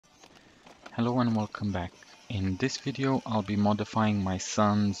Hello and welcome back. In this video I'll be modifying my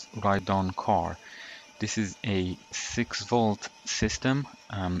son's ride-on car. This is a 6-volt system.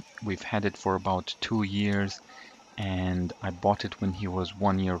 We've had it for about 2 years and I bought it when he was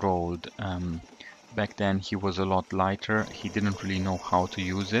 1 year old. Back then he was a lot lighter. He didn't really know how to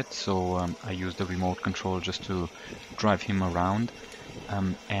use it, so I used the remote control just to drive him around.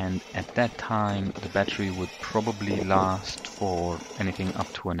 And at that time the battery would probably last for anything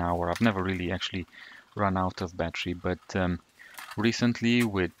up to an hour. I've never really actually run out of battery, but recently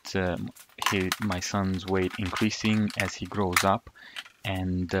with my son's weight increasing as he grows up,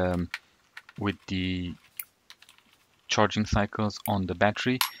 and with the charging cycles on the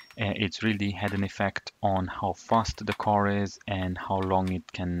battery, it's really had an effect on how fast the car is and how long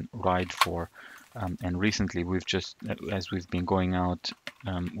it can ride for. And recently we've just, as we've been going out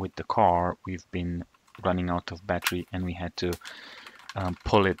with the car, we've been running out of battery and we had to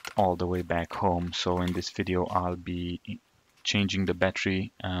pull it all the way back home. So in this video I'll be changing the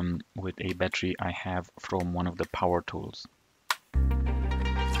battery with a battery I have from one of the power tools.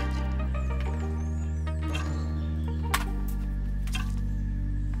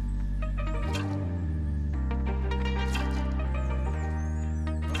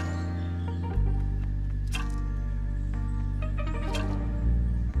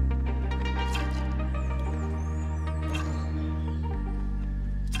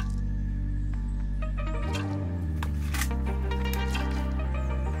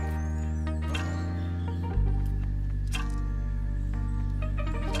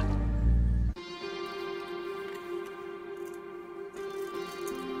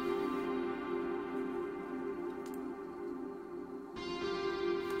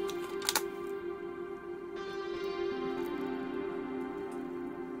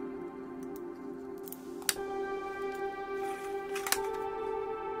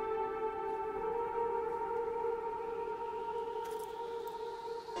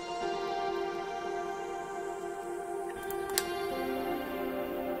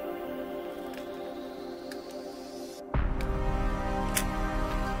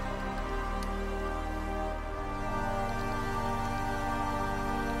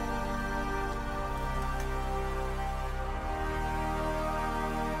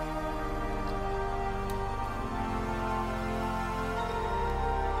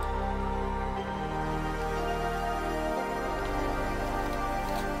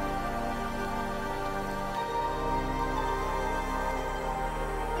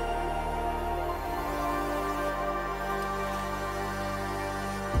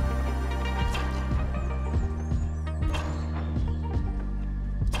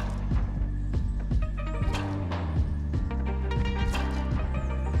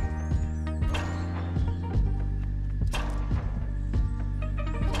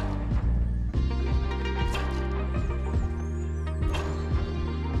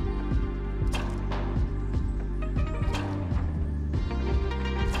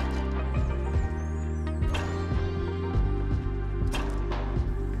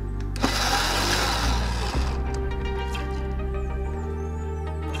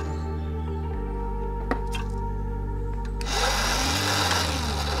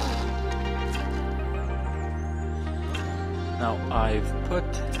 Now I've put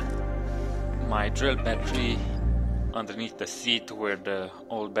my drill battery underneath the seat where the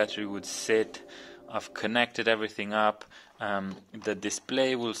old battery would sit. I've connected everything up. The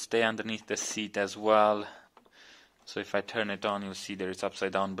display will stay underneath the seat as well. So if I turn it on, you'll see there it's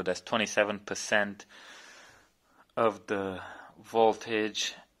upside down, but that's 27% of the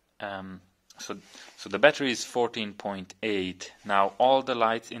voltage. So the battery is 14.8. Now all the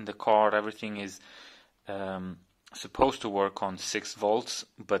lights in the car, everything is supposed to work on 6 volts,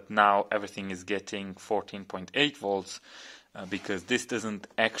 but now everything is getting 14.8 volts because this doesn't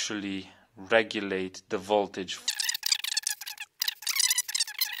actually regulate the voltage.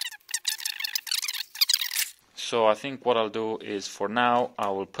 So I think what I'll do is, for now, I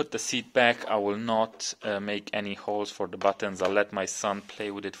will put the seat back. I will not make any holes for the buttons. I'll let my son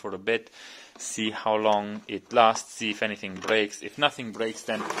play with it for a bit, see how long it lasts, see if anything breaks. If nothing breaks,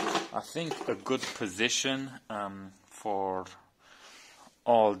 then I think a good position for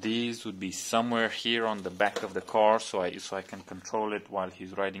all these would be somewhere here on the back of the car, so I can control it while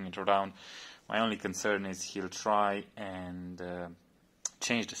he's riding it around. My only concern is he'll try and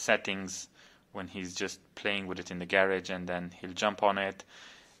change the settings when he's just playing with it in the garage, and then he'll jump on it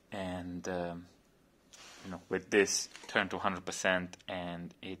and with this turn to 100%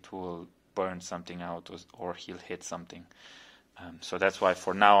 and it will burn something out, or he'll hit something. So that's why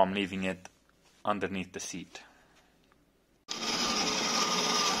for now I'm leaving it underneath the seat.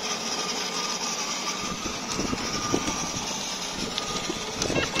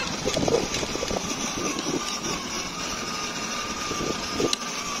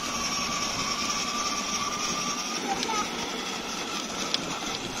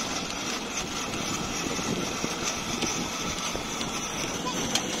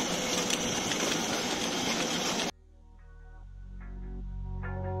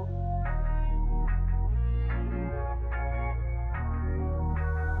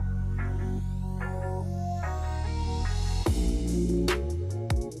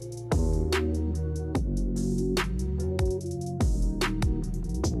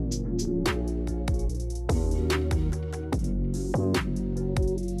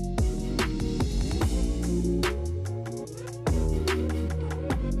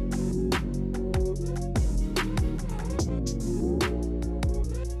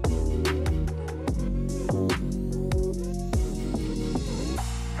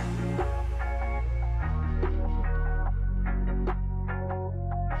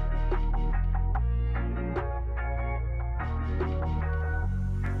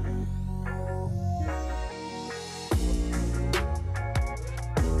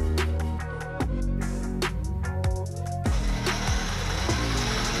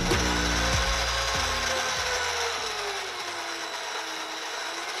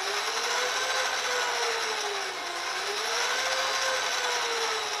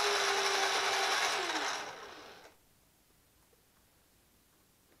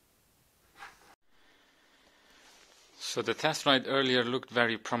 So the test ride earlier looked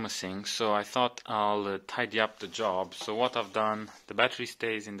very promising, so I thought I'll tidy up the job. So what I've done, the battery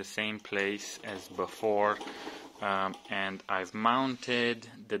stays in the same place as before, and I've mounted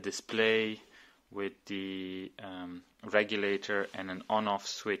the display with the regulator and an on-off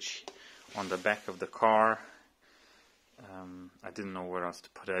switch on the back of the car. I didn't know where else to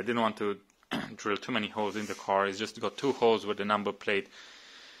put it. I didn't want to drill too many holes in the car. It's just got two holes where the number plate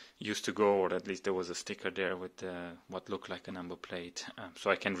used to go, or at least there was a sticker there with what looked like a number plate. So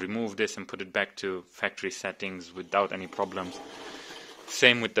I can remove this and put it back to factory settings without any problems.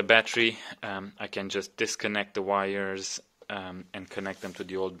 Same with the battery. I can just disconnect the wires and connect them to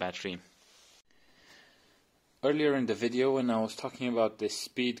the old battery. Earlier in the video, when I was talking about this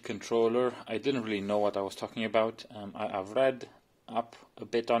speed controller, I didn't really know what I was talking about. I've read up a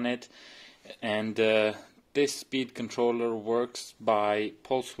bit on it, and this speed controller works by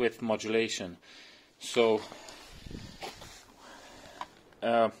pulse width modulation. So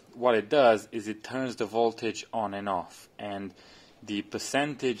what it does is it turns the voltage on and off, and the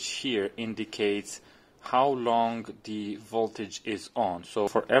percentage here indicates how long the voltage is on. So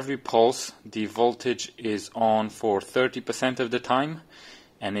for every pulse, the voltage is on for 30% of the time,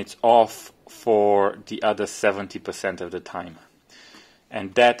 and it's off for the other 70% of the time.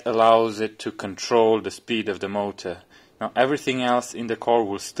 And that allows it to control the speed of the motor. Now everything else in the car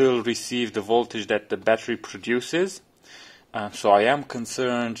will still receive the voltage that the battery produces. So I am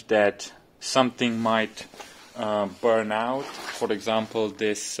concerned that something might burn out. For example,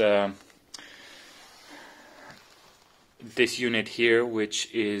 this unit here, which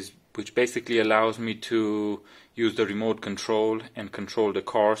basically allows me to use the remote control and control the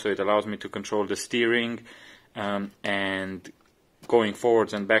car. So it allows me to control the steering and going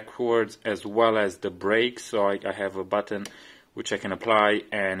forwards and backwards, as well as the brakes. So I have a button which I can apply,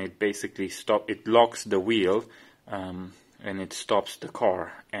 and it basically it locks the wheel and it stops the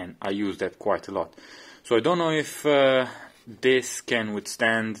car, and I use that quite a lot. So I don't know if this can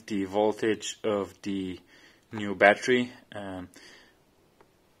withstand the voltage of the new battery.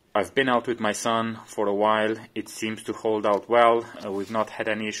 I've been out with my son for a while. It seems to hold out well. We've not had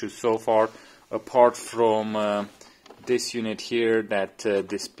any issues so far, apart from this unit here that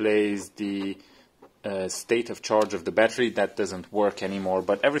displays the state of charge of the battery. That doesn't work anymore,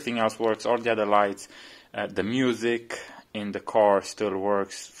 but everything else works. All the other lights, the music in the car still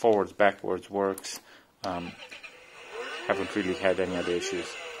works, forwards, backwards works. Haven't really had any other issues.